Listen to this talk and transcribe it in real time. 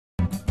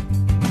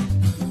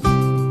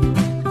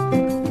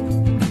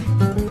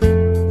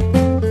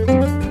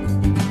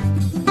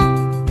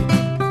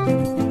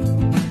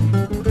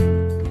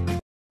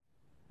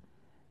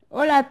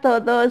a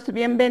todos,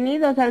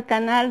 bienvenidos al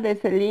canal de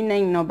Celina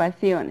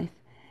Innovaciones.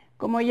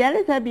 Como ya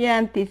les había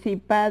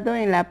anticipado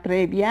en la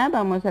previa,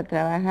 vamos a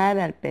trabajar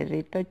al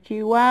perrito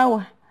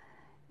Chihuahua.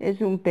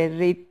 Es un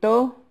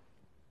perrito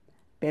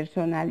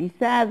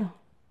personalizado.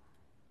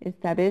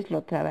 Esta vez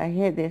lo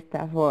trabajé de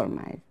esta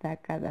forma, está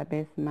cada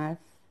vez más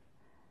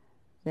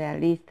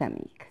realista,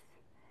 amigas.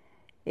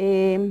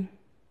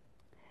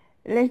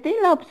 Les di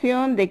la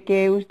opción de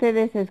que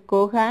ustedes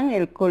escojan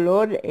el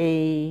color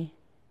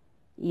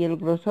y el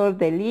grosor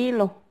del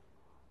hilo,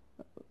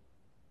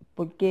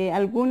 porque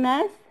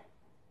algunas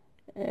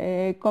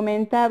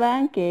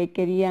comentaban que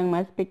querían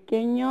más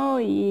pequeño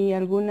y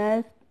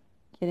algunas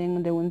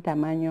quieren de un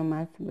tamaño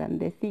más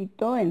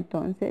grandecito.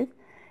 Entonces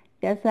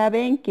ya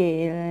saben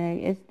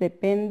que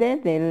depende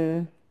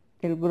del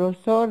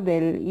grosor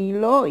del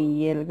hilo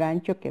y el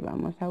gancho que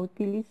vamos a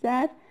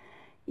utilizar,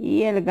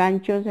 y el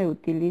gancho se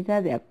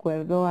utiliza de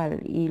acuerdo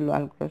al hilo,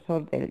 al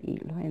grosor del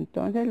hilo.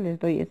 Entonces les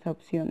doy esa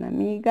opción,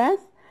 amigas.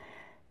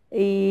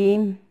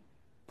 Y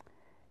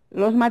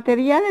los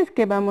materiales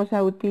que vamos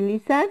a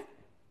utilizar,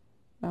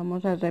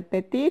 vamos a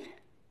repetir.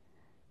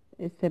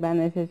 Se va a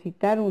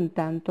necesitar un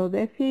tanto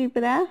de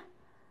fibra.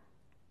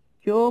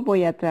 Yo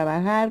voy a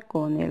trabajar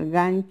con el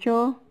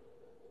gancho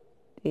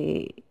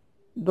de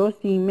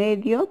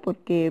 2,5,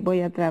 porque voy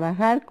a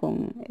trabajar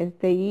con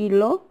este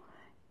hilo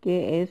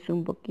que es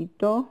un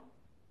poquito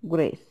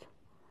grueso.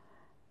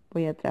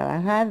 Voy a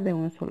trabajar de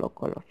un solo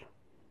color.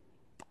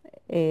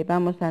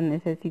 Vamos a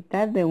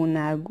necesitar de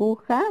una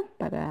aguja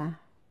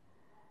para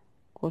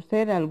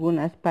coser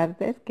algunas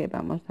partes que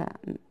vamos a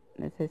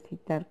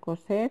necesitar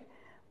coser,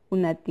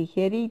 una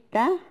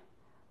tijerita,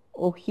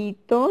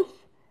 ojitos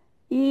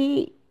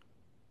y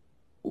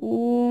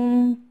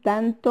un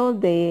tanto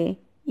de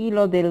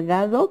hilo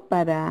delgado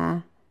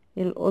para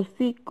el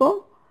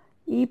hocico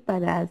y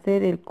para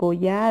hacer el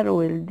collar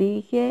o el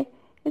dije.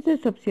 Eso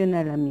es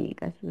opcional,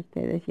 amigas,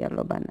 ustedes ya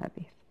lo van a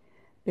ver,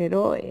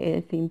 pero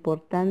es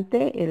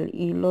importante el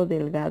hilo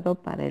delgado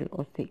para el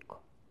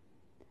hocico.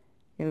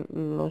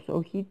 Los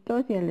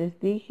ojitos ya les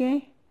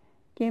dije.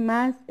 ¿Qué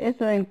más?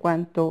 Eso en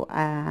cuanto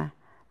a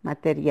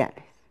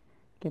materiales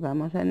que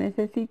vamos a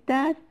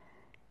necesitar.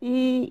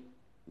 Y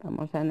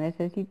vamos a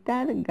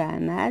necesitar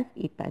ganas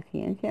y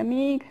paciencia,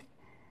 amigas.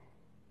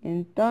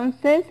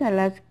 Entonces, a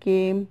las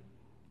que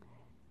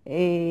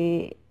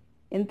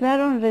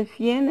entraron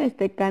recién a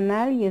este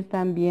canal y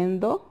están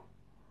viendo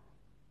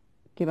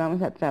que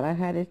vamos a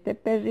trabajar este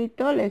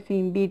perrito, les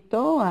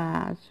invito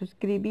a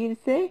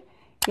suscribirse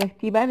y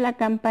activar la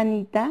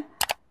campanita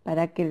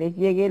para que les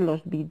lleguen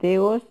los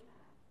videos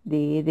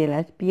de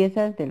las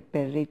piezas del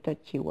perrito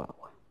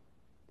Chihuahua.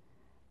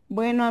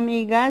 Bueno,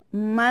 amigas,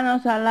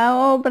 manos a la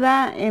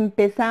obra,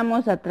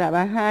 empezamos a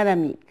trabajar,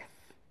 amigas.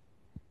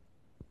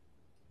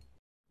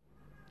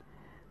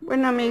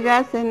 Bueno,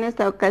 amigas, en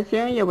esta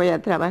ocasión yo voy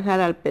a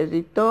trabajar al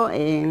perrito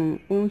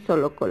en un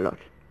solo color.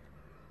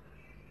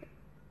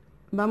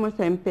 Vamos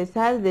a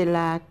empezar de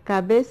la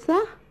cabeza,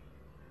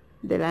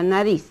 de la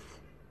nariz.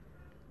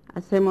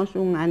 Hacemos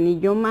un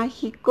anillo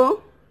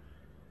mágico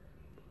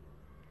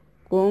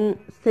con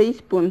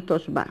 6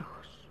 puntos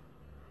bajos.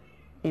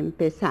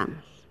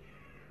 Empezamos.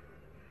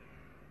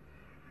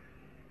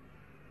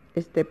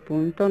 Este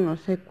punto no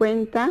se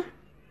cuenta.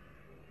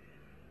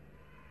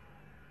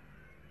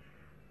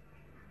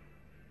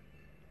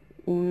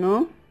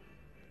 Uno,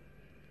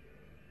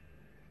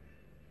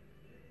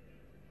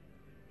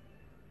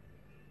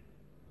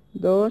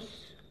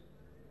 dos,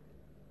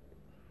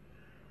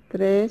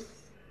 tres,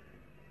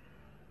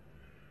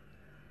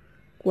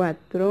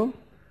 cuatro,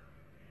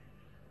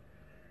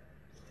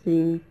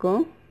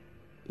 5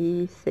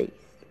 y 6.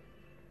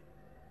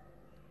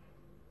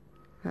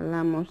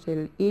 Jalamos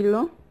el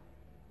hilo.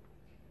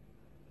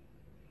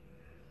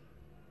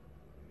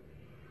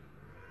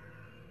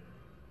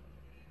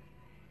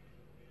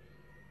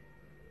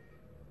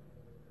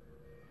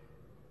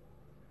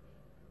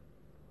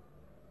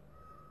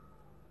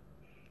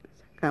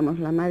 Sacamos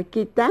la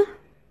marquita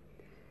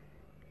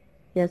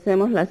y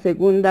hacemos la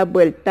segunda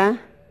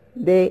vuelta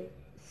de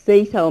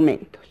 6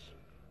 aumentos.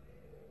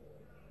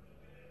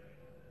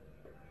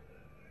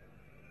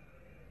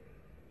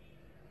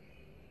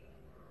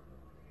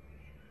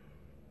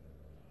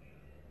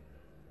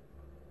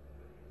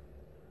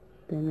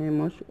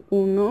 Tenemos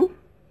 1,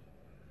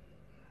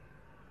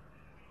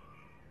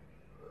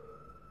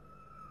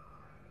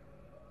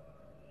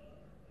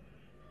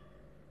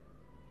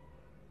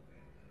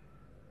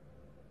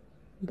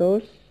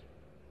 2,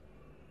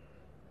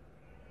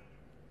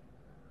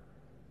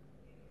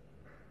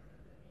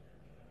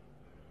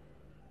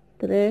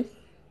 3,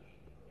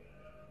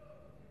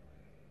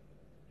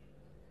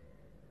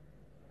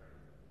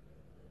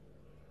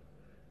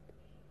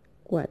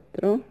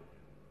 4,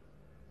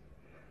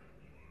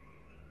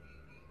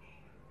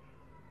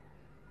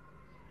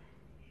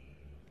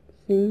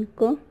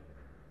 5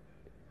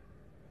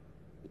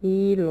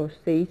 y los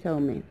 6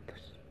 aumentos.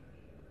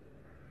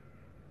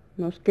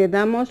 Nos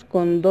quedamos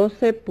con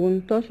 12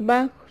 puntos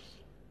bajos.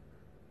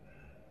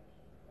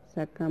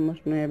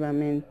 Sacamos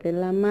nuevamente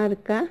la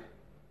marca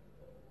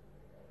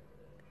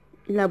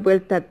La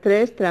vuelta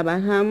 3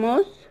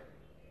 trabajamos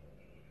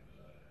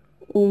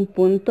un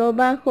punto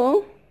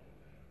bajo,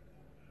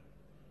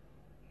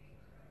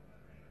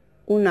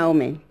 un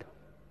aumento.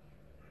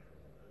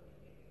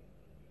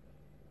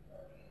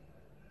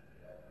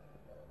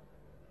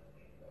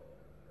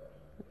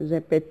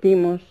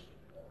 Repetimos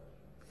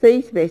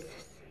 6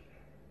 veces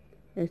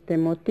este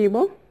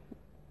motivo.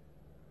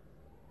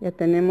 Ya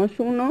tenemos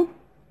uno,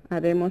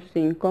 haremos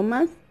 5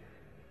 más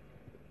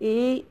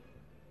y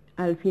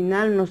al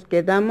final nos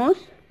quedamos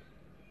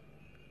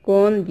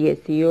con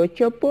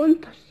 18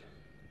 puntos.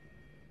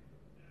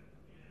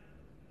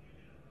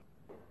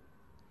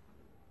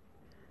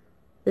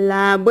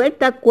 La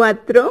vuelta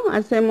 4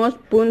 hacemos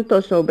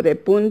punto sobre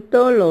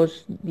punto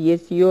los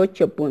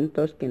 18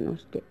 puntos que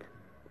nos quedan.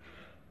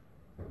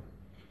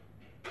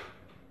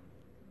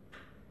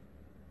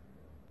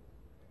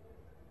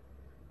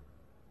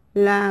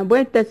 La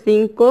vuelta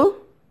 5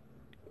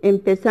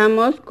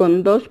 empezamos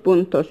con 2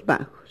 puntos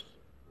bajos.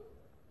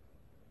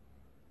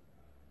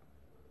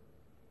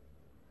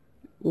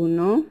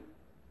 1,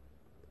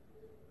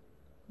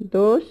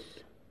 2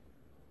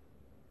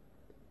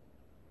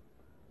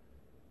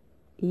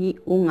 y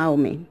un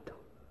aumento.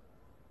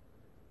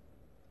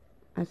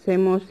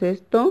 Hacemos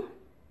esto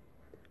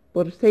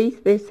por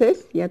 6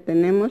 veces, ya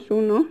tenemos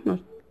uno, nos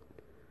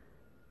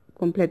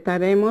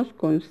completaremos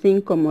con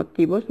 5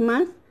 motivos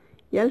más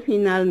y al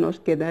final nos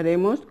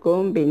quedaremos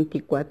con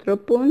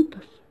 24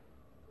 puntos.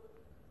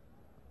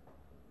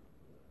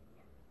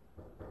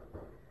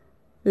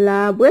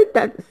 La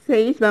vuelta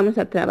 6 vamos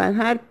a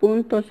trabajar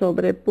punto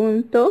sobre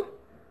punto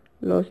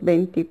los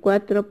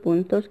 24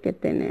 puntos que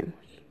tenemos.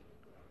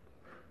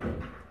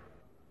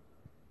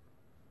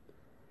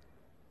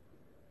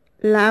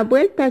 La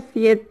vuelta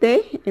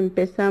 7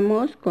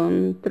 empezamos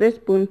con 3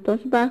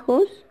 puntos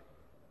bajos.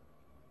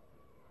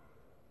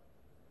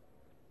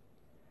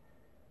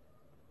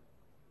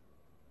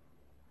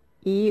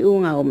 Y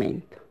un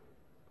aumento.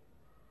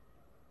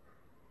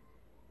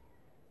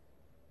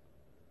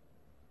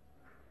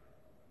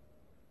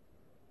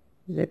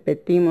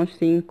 Repetimos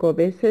 5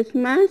 veces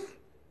más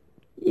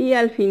y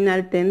al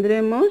final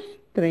tendremos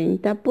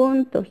 30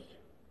 puntos.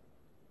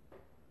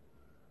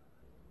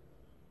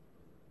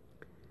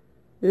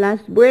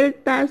 Las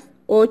vueltas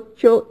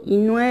 8 y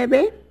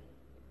 9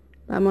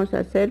 vamos a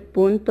hacer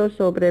punto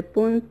sobre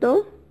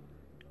punto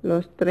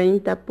los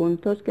 30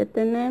 puntos que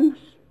tenemos.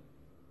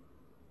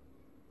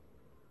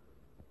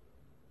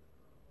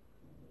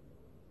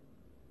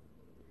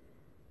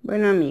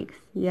 Bueno, amigos,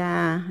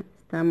 ya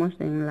estamos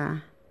en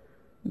la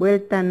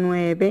vuelta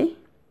 9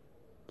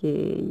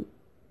 que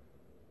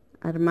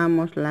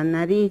armamos la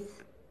nariz.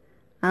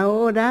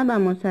 Ahora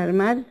vamos a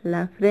armar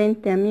la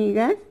frente,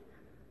 amigas,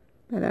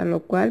 para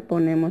lo cual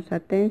ponemos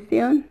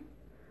atención.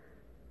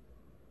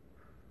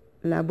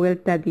 La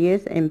vuelta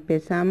 10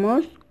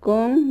 empezamos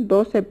con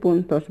 12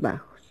 puntos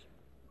bajos.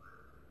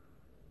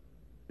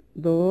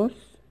 2,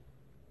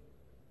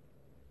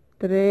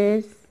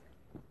 3,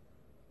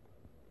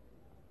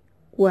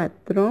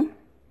 4,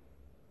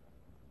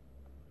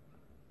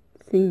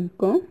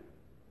 5,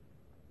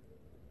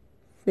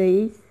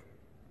 6,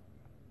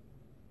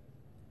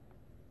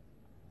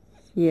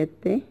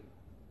 7,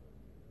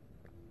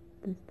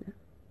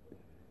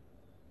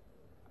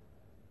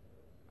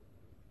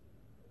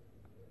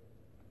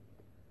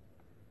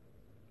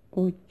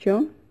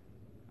 8,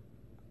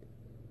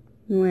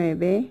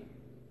 9,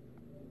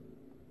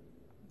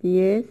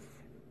 10,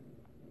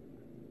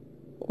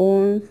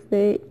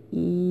 11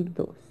 y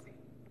 12.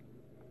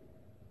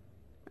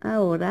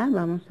 Ahora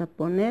vamos a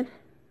poner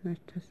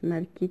nuestras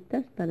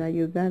marquitas para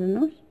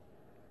ayudarnos.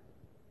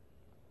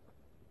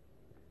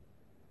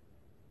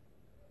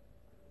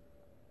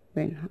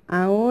 Bueno,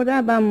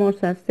 ahora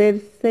vamos a hacer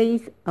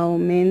 6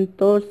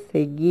 aumentos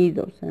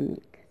seguidos,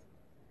 amigas.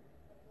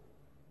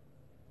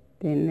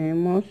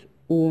 Tenemos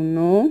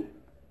 1,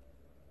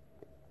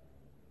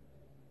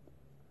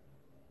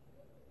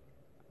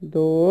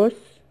 2,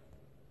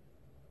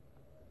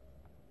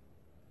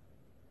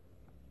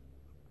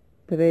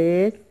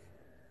 3,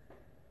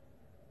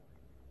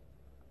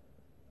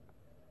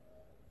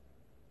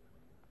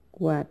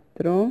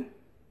 4,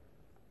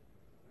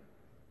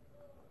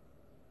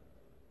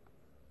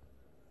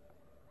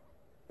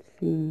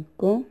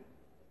 5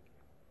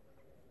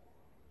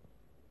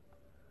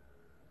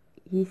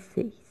 y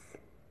 6.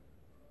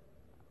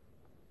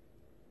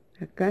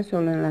 Acá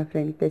solo en la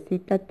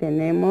frentecita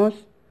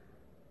tenemos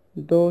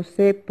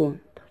 12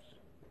 puntos.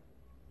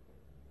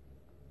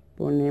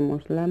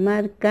 Ponemos la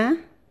marca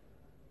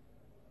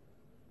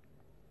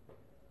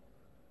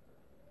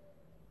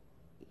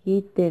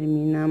y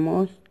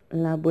terminamos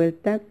la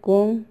vuelta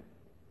con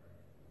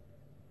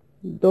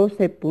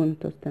 12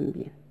 puntos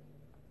también.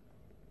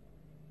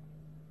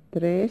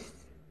 3,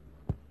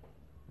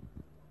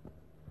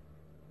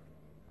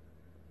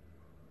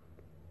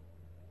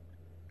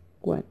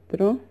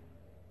 4,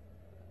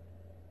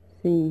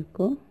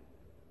 5,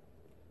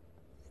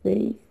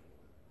 6,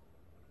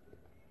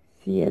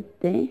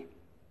 7,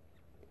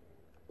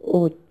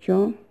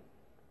 8,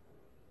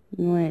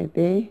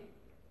 9,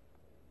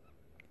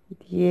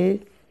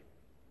 10,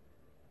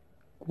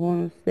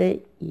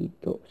 11 y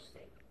 12.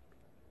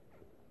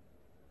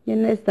 Y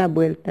en esta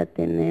vuelta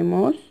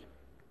tenemos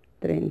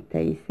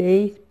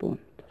 36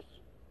 puntos.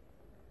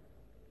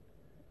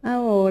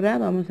 Ahora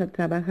vamos a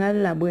trabajar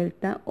la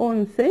vuelta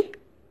 11.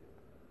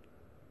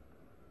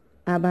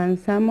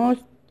 Avanzamos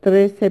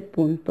 13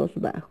 puntos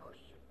bajos.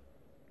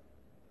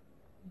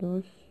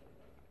 2,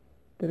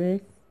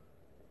 3,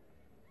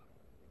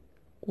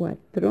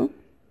 4,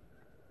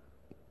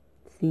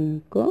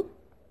 5,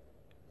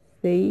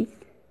 6,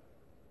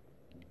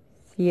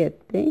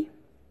 7,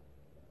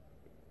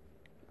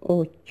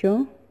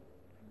 8,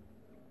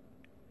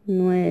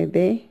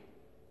 9,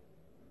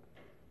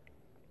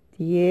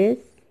 10,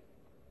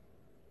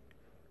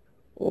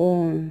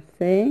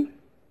 11,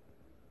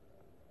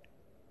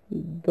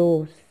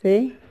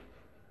 12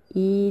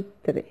 y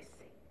 13.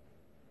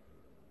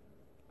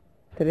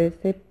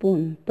 13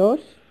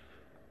 puntos.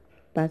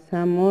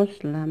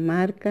 Pasamos la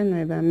marca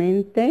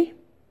nuevamente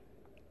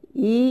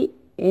y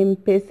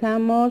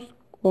empezamos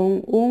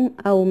con un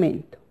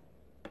aumento.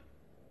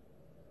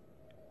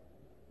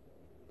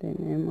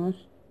 Tenemos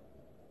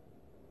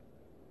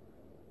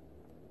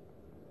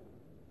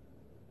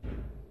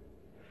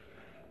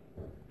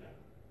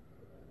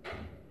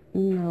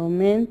un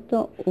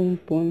aumento, un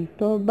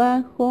punto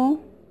bajo,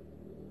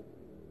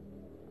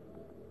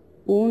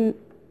 un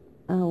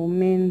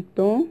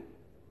aumento,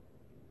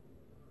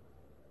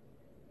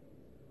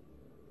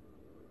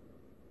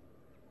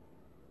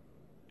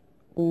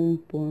 un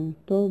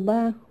punto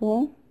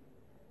bajo,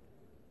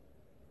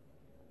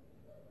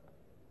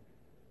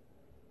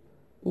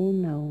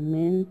 un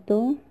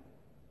aumento,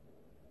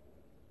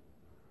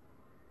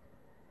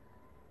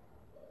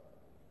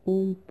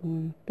 un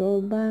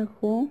punto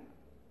bajo,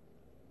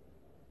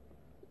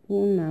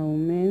 un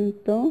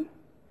aumento,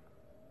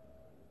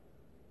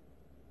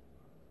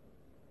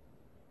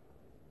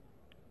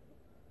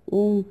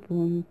 un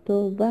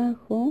punto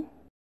bajo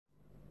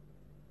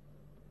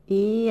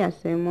y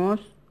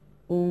hacemos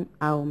un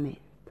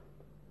aumento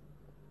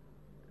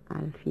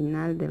al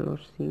final de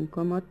los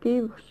 5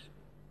 motivos.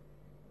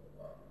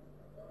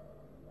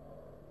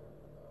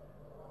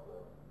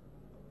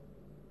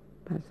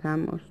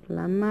 Pasamos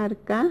la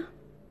marca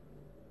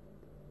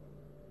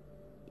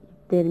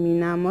y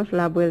terminamos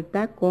la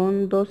vuelta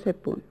con 12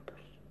 puntos.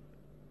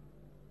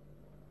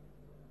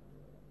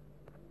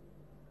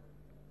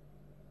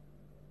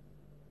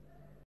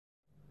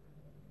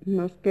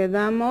 Nos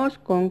quedamos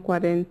con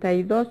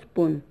 42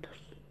 puntos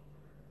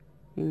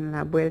en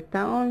la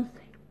vuelta 11.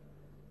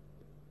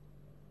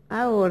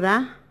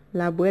 Ahora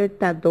la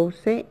vuelta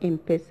 12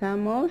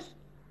 empezamos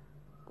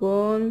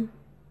con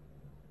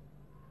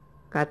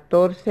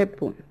 14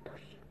 puntos.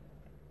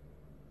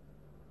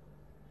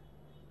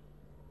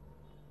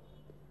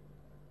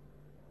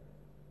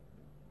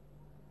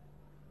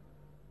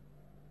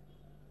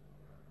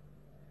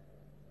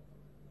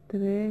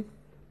 Tres,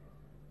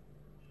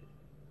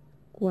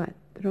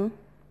 4,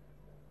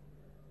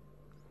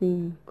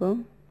 5,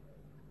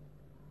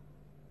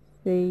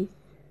 6,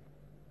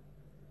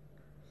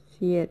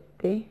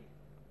 7,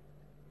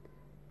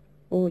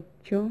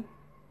 8,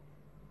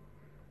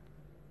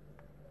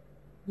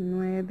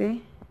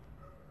 9,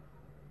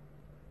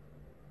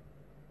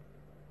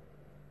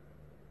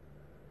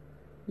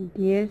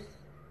 10,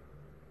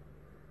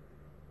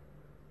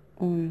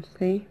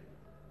 11,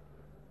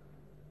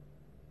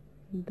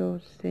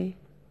 12,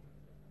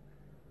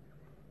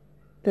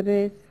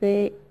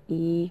 13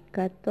 y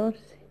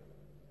 14.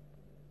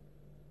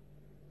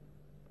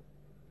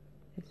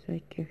 Eso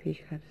hay que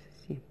fijarse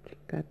siempre.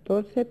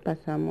 14,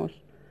 pasamos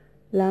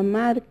la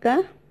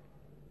marca.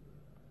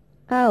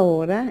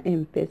 Ahora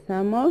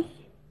empezamos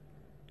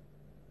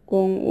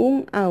con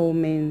un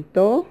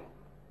aumento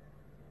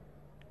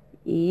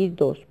y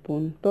 2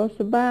 puntos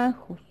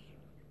bajos.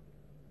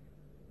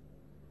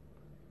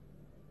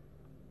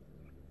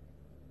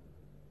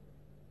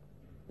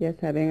 Ya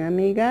saben,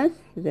 amigas,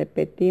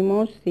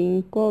 repetimos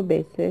 5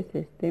 veces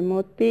este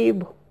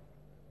motivo.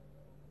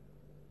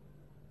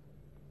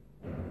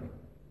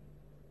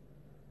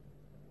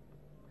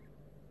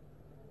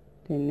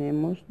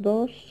 Tenemos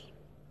 2.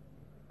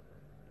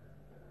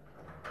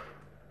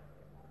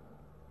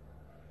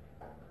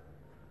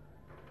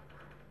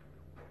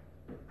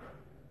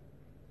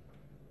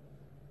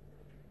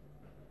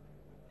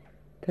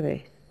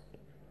 Tres.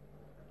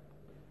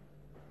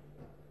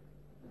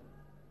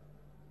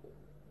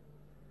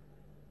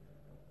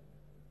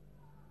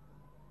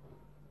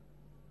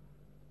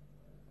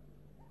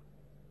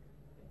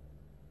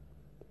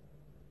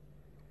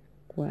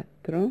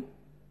 4,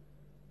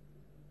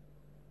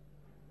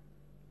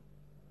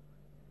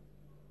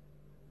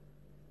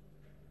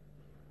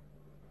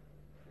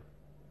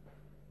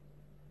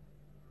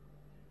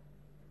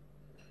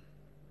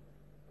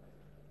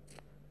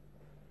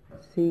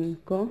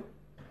 5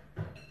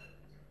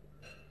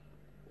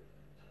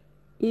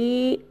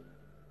 y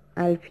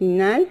al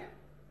final,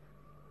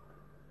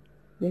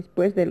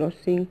 después de los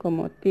 5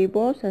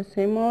 motivos,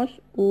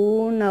 hacemos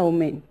un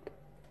aumento.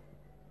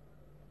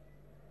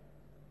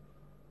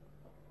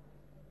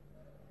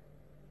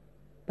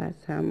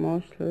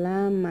 pasamos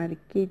la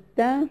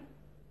marquita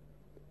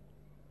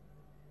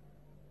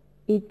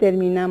y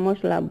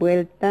terminamos la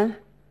vuelta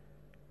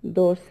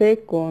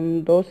 12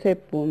 con 12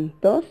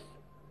 puntos,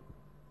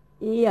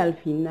 y al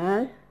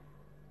final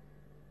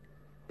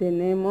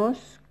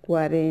tenemos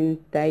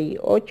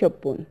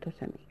 48 puntos,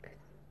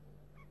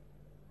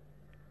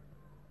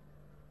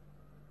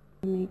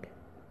 amigas.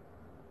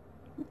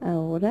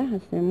 Ahora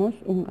hacemos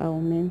un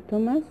aumento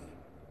más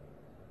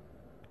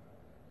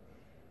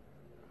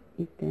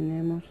y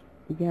tenemos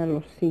ya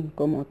los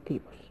 5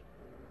 motivos.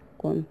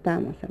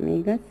 Contamos,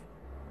 amigas: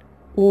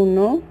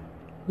 1,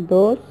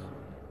 2,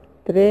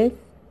 3,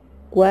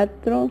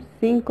 4,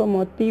 5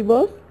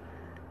 motivos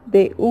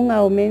de un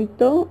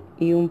aumento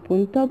y un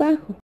punto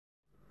bajo.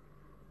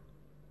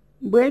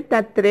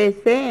 Vuelta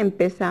 13,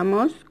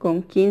 empezamos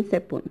con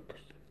 15 puntos.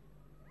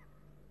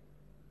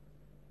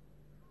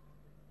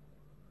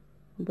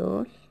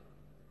 2,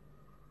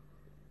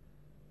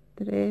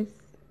 3,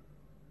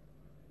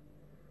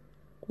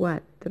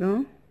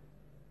 4,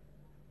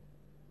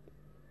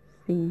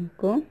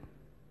 5,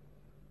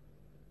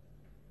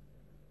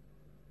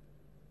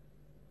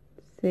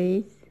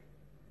 6,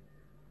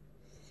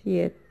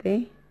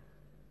 7,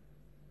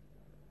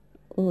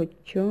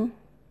 8,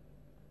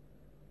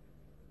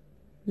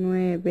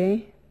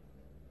 9,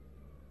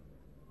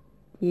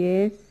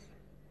 10,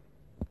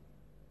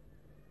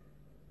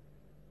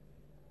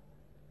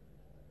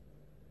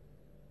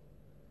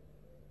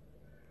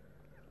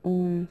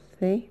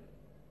 11,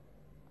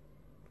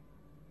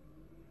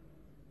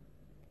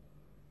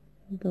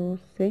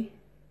 12,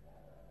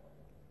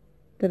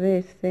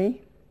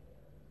 13,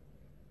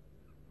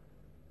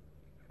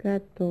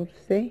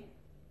 14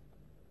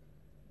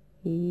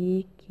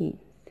 y 15.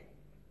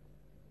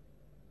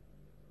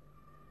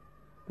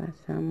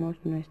 Pasamos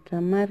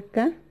nuestra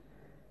marca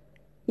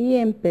y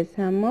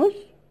empezamos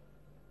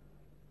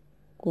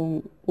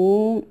con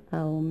un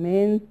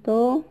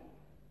aumento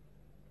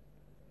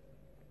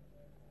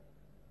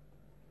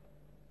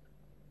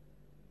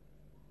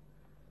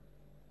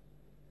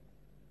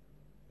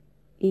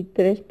y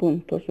 3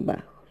 puntos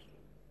bajos.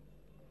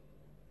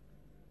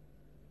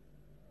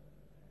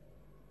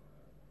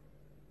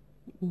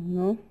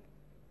 1,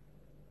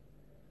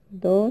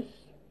 2,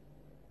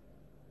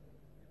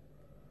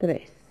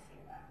 3.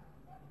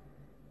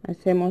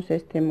 Hacemos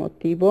este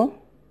motivo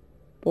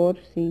por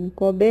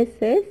 5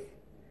 veces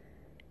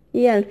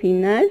y al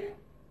final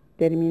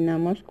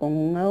terminamos con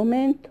un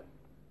aumento.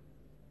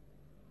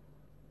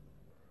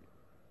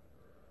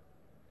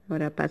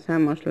 Ahora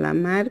pasamos la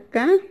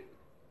marca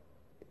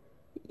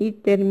y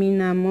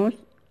terminamos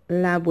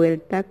la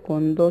vuelta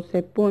con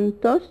 12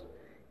 puntos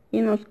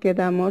y nos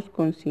quedamos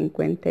con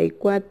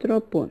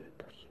 54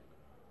 puntos.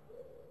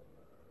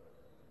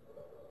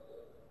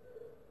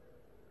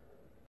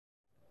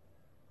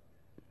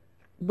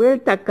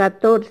 Vuelta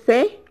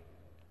 14,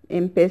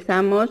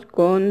 empezamos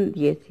con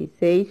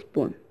 16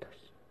 puntos.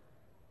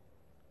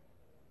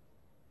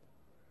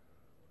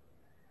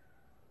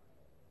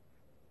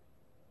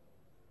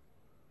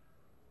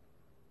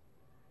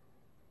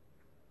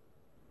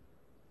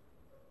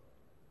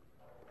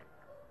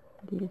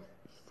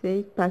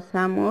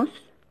 Pasamos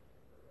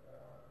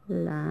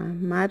la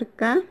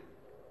marca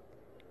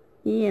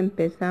y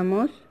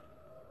empezamos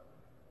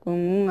con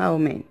un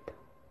aumento.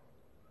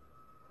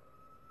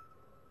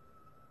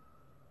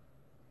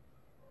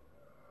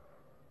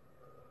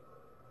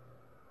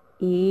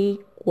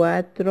 Y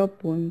 4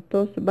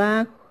 puntos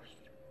bajos.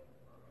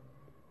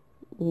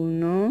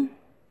 1,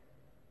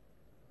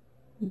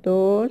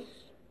 2,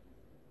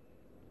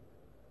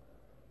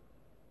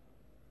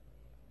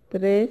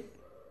 3,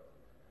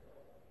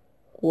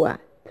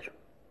 4.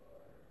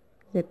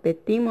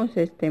 Repetimos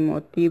este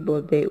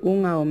motivo de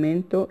un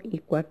aumento y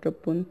 4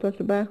 puntos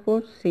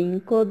bajos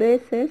 5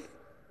 veces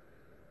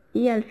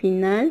y al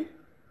final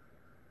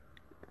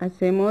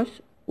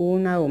hacemos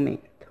un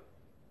aumento.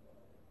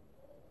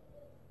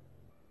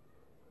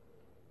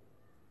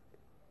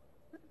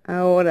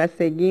 Ahora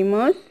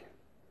seguimos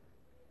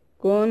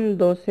con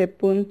 12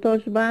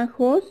 puntos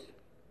bajos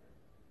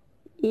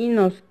y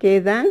nos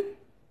quedan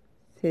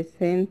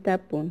 60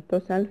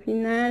 puntos al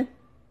final.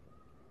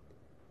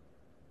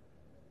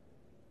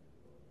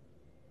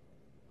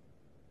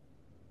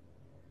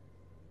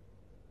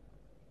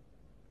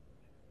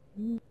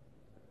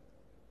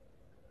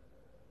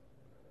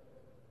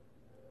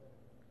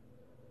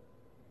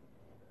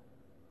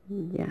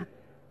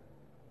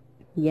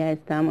 Ya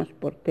estamos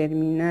por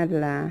terminar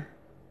la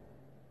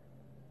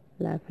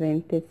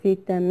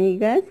frentecita,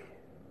 amigas.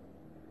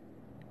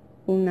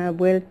 Una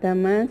vuelta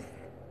más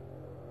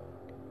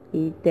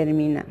y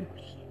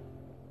terminamos.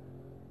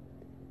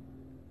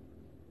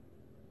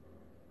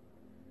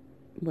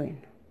 Bueno,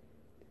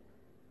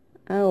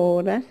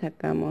 ahora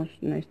sacamos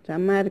nuestra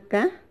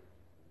marca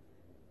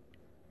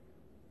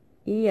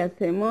y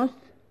hacemos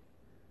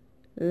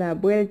la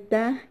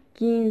vuelta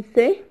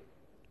 15,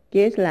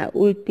 que es la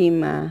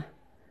última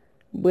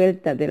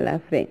vuelta de la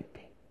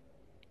frente.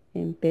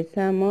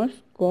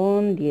 Empezamos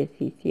con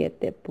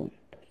 17 puntos.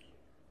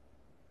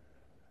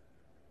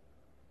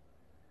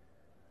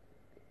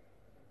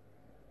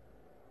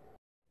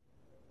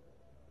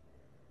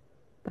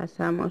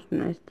 Pasamos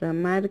nuestra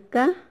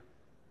marca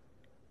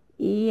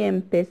y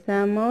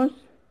empezamos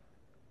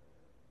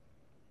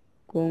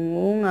con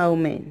un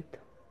aumento.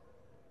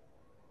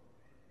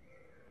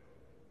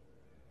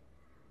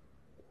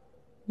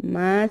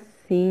 Más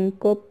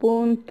 5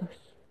 puntos.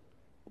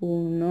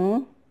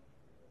 1,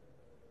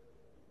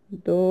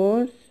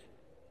 2,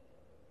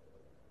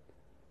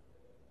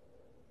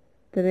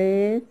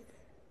 3,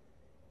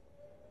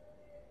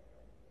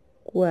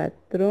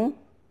 4,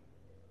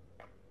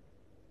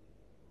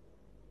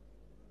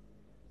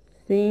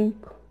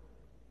 5.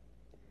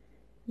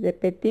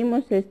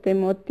 Repetimos este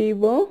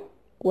motivo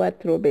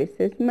 4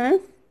 veces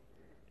más.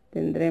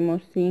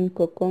 Tendremos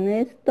 5 con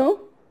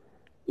esto.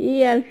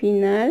 Y al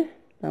final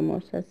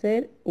vamos a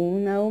hacer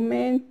un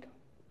aumento.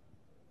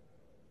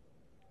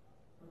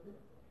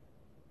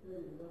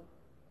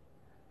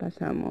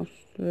 Pasamos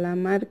la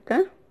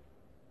marca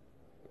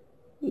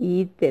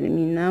y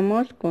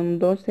terminamos con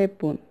 12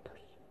 puntos.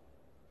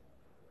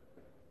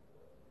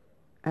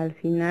 Al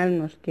final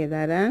nos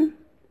quedarán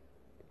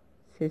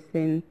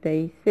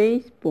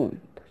 66 puntos.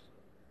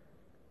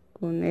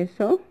 Con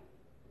eso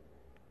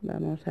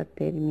vamos a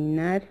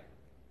terminar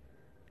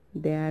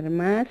de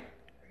armar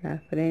la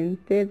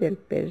frente del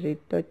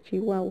perrito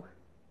chihuahua.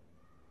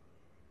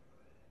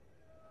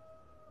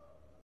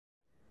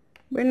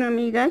 Bueno,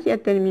 amigas, ya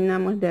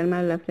terminamos de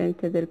armar la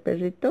frente del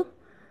perrito.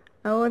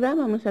 Ahora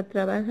vamos a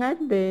trabajar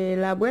de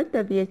la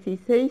vuelta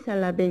 16 a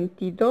la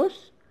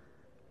 22,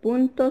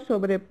 punto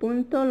sobre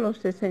punto, los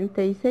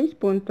 66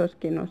 puntos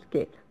que nos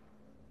quedan.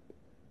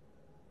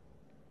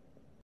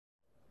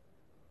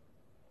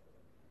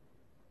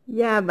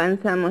 Ya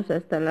avanzamos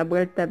hasta la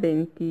vuelta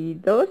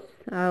 22.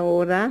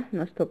 Ahora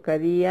nos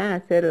tocaría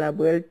hacer la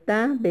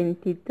vuelta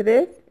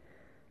 23,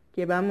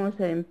 que vamos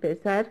a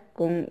empezar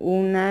con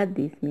una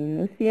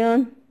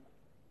disminución.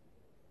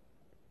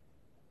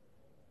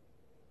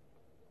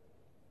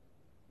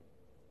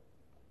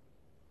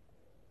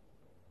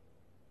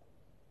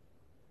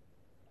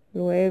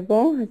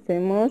 Luego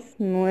hacemos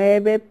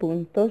 9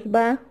 puntos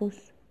bajos.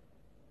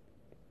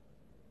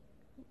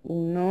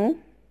 1,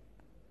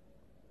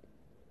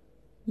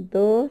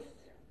 2,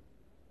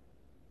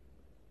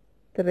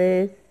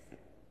 3,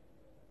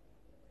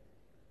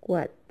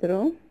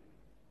 4,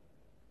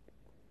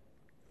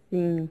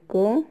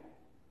 5,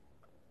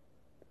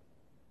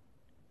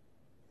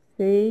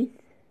 6,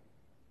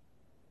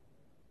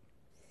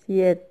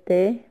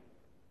 7,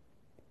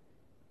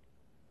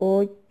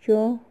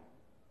 8,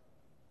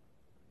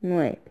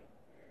 9.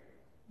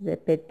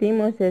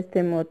 Repetimos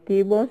este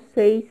motivo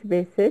 6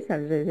 veces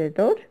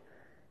alrededor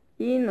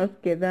y nos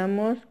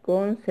quedamos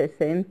con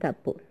 60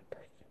 puntos.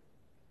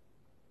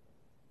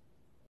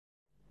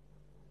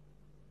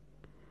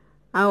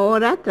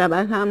 Ahora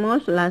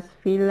trabajamos las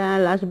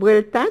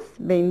vueltas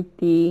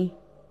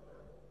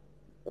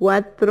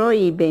 24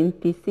 y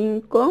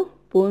 25,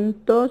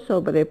 punto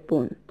sobre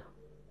punto.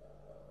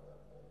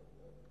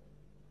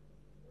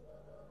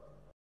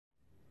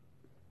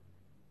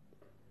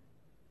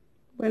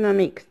 Bueno,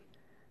 amigos,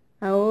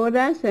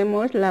 ahora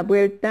hacemos la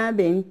vuelta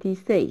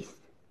 26.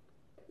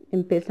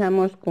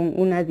 Empezamos con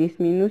una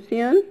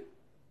disminución.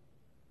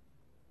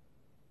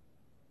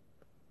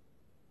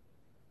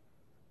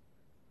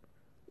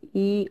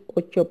 Y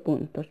 8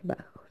 puntos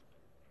bajos.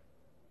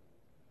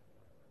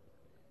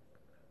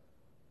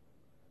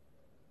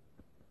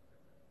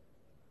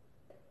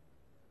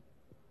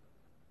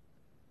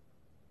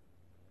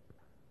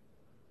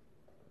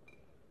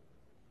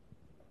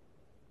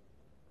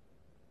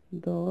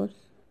 Dos,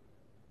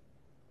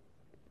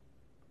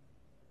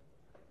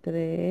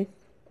 3,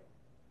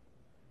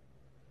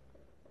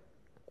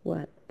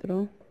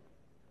 4,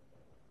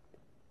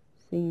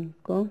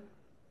 5,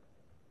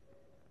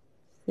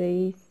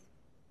 6,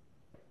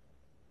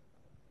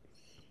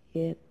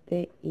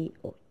 7 y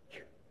 8.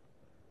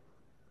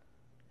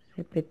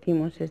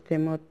 Repetimos este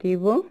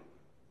motivo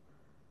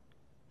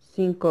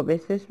 5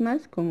 veces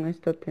más. Con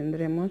esto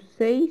tendremos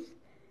 6.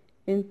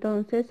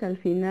 Entonces al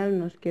final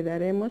nos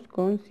quedaremos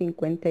con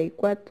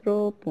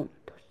 54 puntos.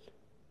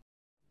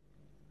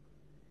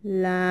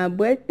 La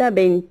vuelta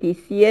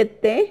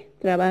 27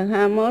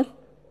 trabajamos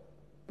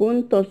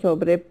punto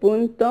sobre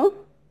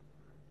punto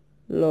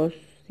los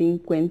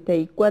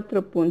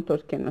 54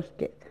 puntos que nos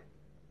quedan.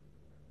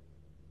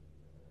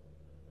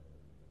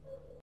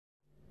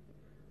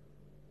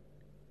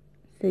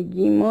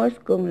 Seguimos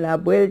con la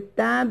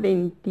vuelta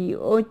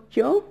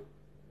 28,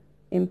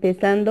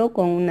 empezando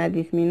con una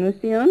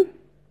disminución.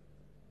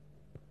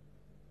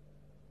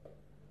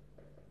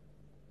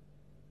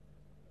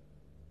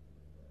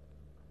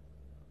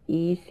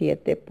 Y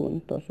 7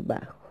 puntos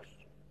bajos.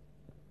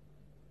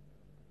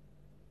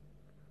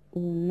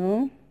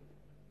 1,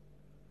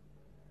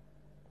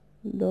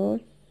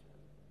 2,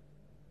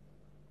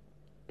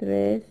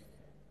 3,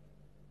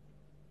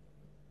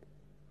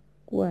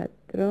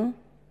 4,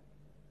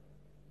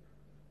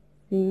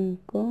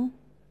 5,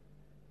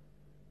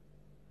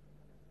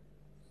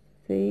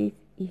 6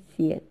 y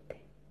 7.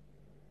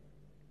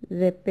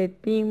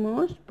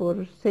 Repetimos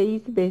por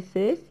 6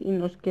 veces y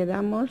nos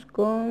quedamos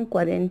con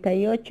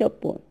 48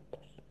 puntos.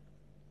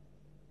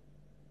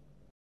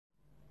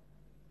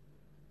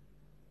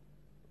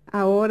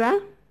 Ahora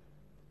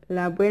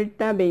la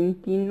vuelta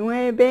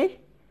 29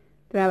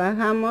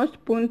 trabajamos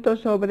punto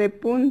sobre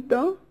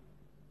punto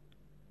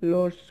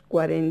los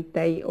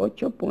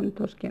 48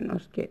 puntos que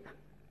nos quedan.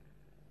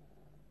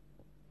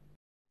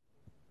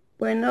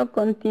 Bueno,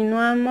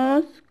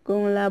 continuamos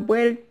con la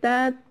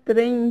vuelta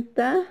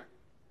 30,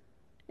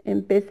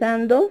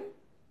 empezando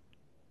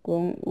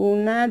con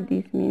una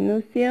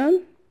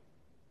disminución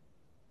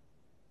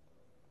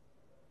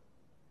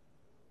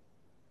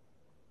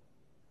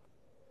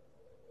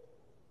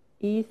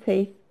y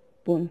 6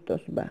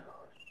 puntos bajos.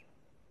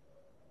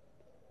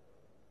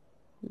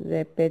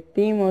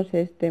 Repetimos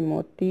este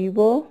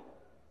motivo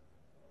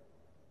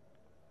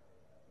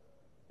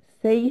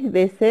 6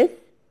 veces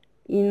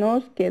y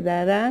nos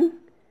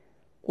quedarán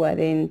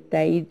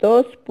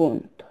 42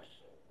 puntos.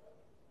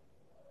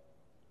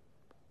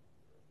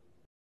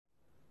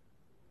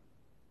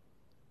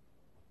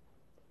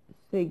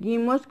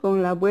 Seguimos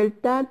con la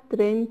vuelta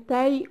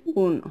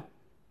 31,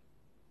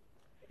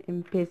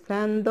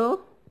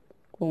 empezando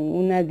con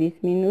una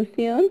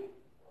disminución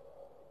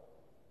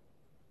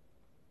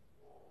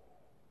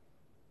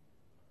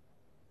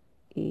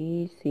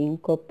y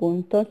 5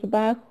 puntos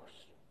bajos.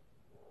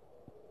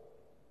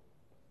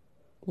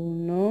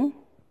 1,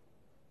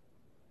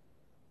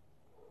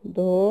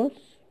 2,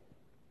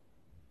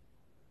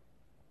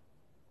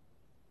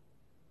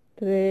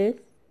 3,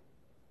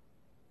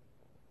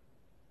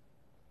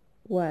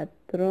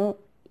 4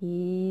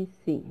 y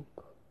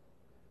 5.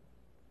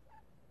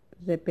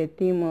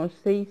 Repetimos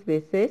 6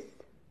 veces,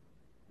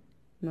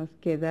 nos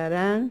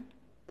quedarán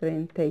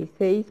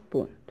 36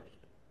 puntos.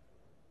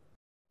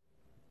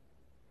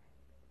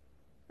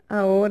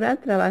 Ahora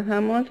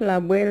trabajamos la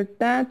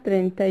vuelta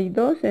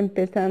 32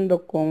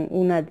 empezando con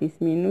una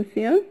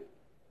disminución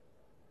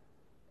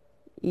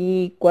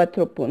y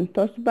 4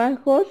 puntos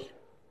bajos.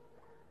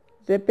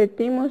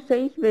 Repetimos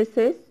 6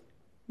 veces,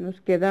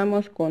 nos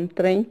quedamos con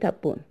 30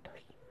 puntos.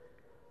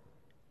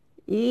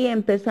 Y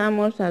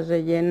empezamos a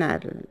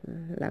rellenar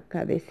la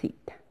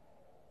cabecita.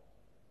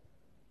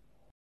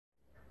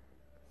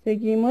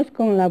 Seguimos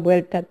con la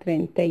vuelta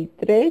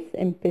 33,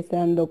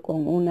 empezando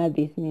con una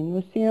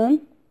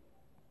disminución.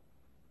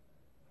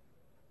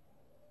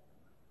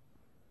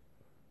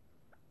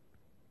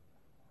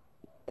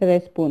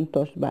 Tres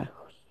puntos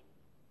bajos.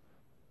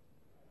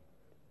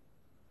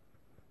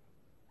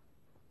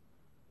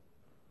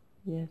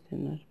 Ya se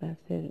nos va a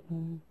hacer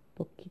un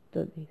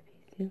poquito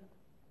difícil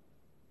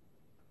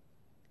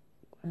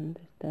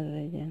cuando está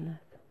rellenado.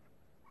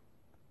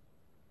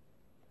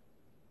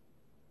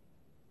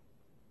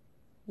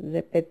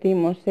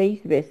 Repetimos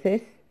 6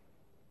 veces.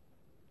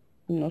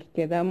 Nos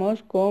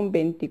quedamos con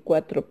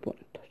 24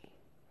 puntos.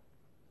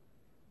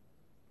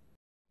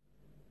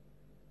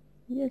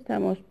 Ya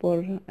estamos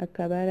por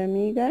acabar,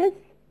 amigas.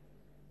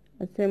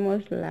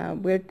 Hacemos la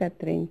vuelta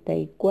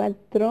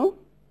 34,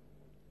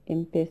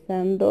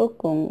 empezando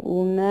con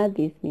una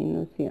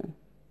disminución.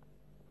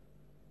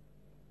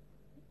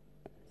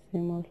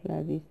 Hacemos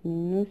la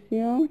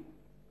disminución,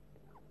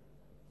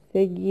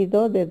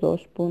 seguido de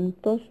 2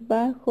 puntos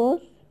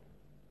bajos.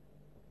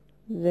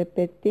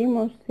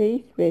 Repetimos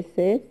 6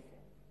 veces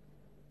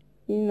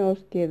y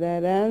nos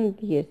quedarán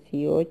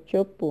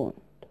 18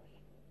 puntos.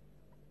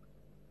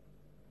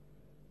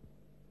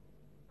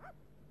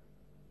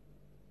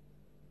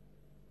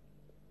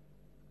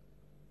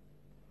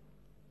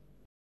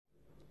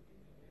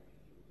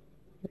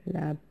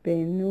 La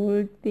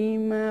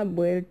penúltima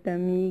vuelta,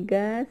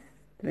 amigas,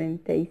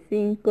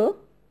 35,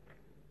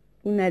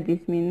 una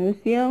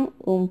disminución,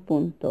 un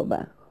punto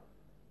bajo.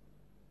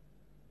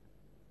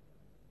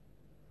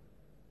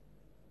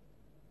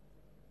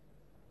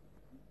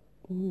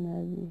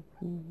 Una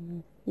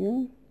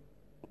disminución,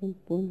 un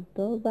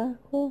punto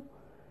bajo.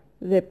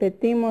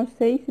 Repetimos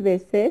 6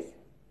 veces,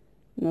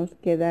 nos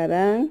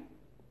quedarán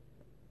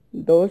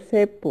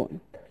 12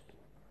 puntos.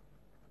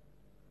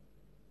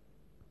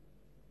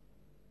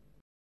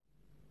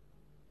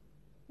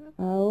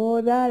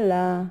 Ahora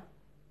la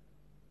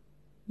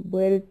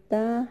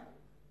vuelta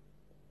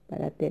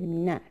para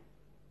terminar.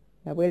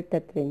 La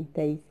vuelta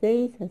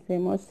 36,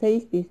 hacemos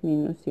 6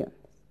 disminuciones,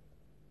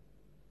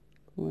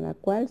 con la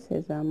cual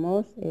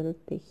cerramos el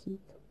tejido.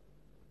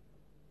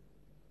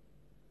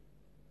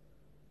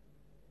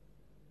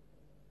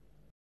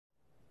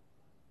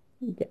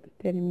 Ya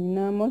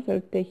terminamos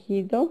el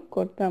tejido,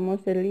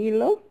 cortamos el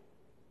hilo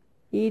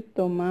y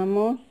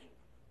tomamos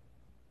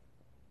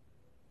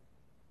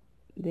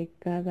de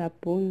cada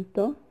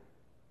punto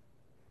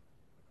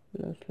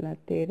los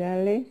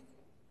laterales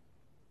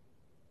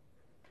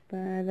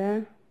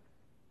para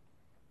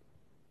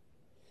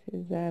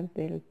cerrar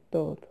del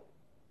todo.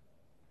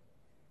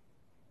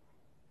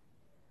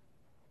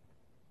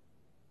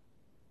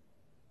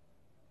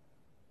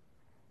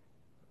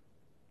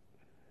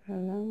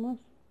 Jalamos,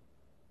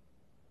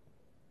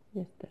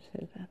 ya está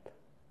cerrado.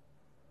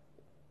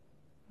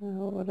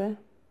 Ahora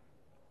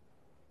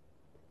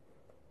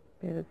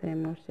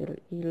perdemos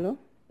el hilo.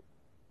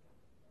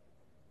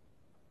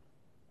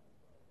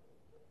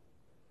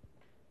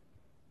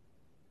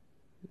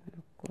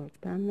 Lo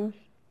cortamos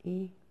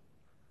y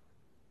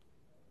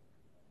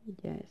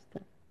Ya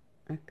está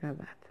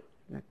acabado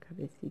la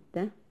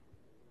cabecita.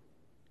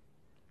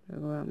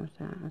 Luego vamos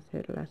a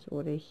hacer las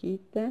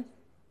orejitas,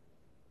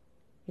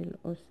 el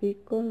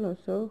hocico,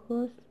 los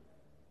ojos.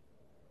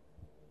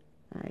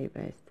 Ahí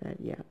va a estar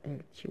ya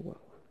el chihuahua.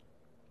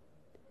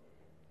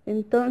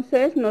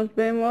 Entonces nos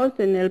vemos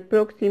en el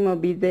próximo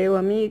video,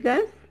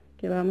 amigas,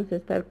 que vamos a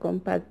estar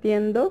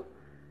compartiendo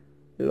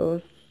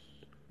los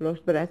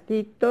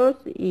bracitos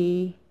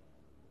y,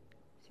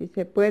 si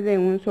se puede,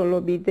 en un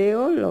solo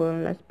video,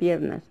 las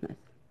piernas más.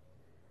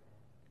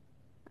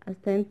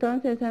 Hasta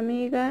entonces,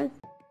 amigas.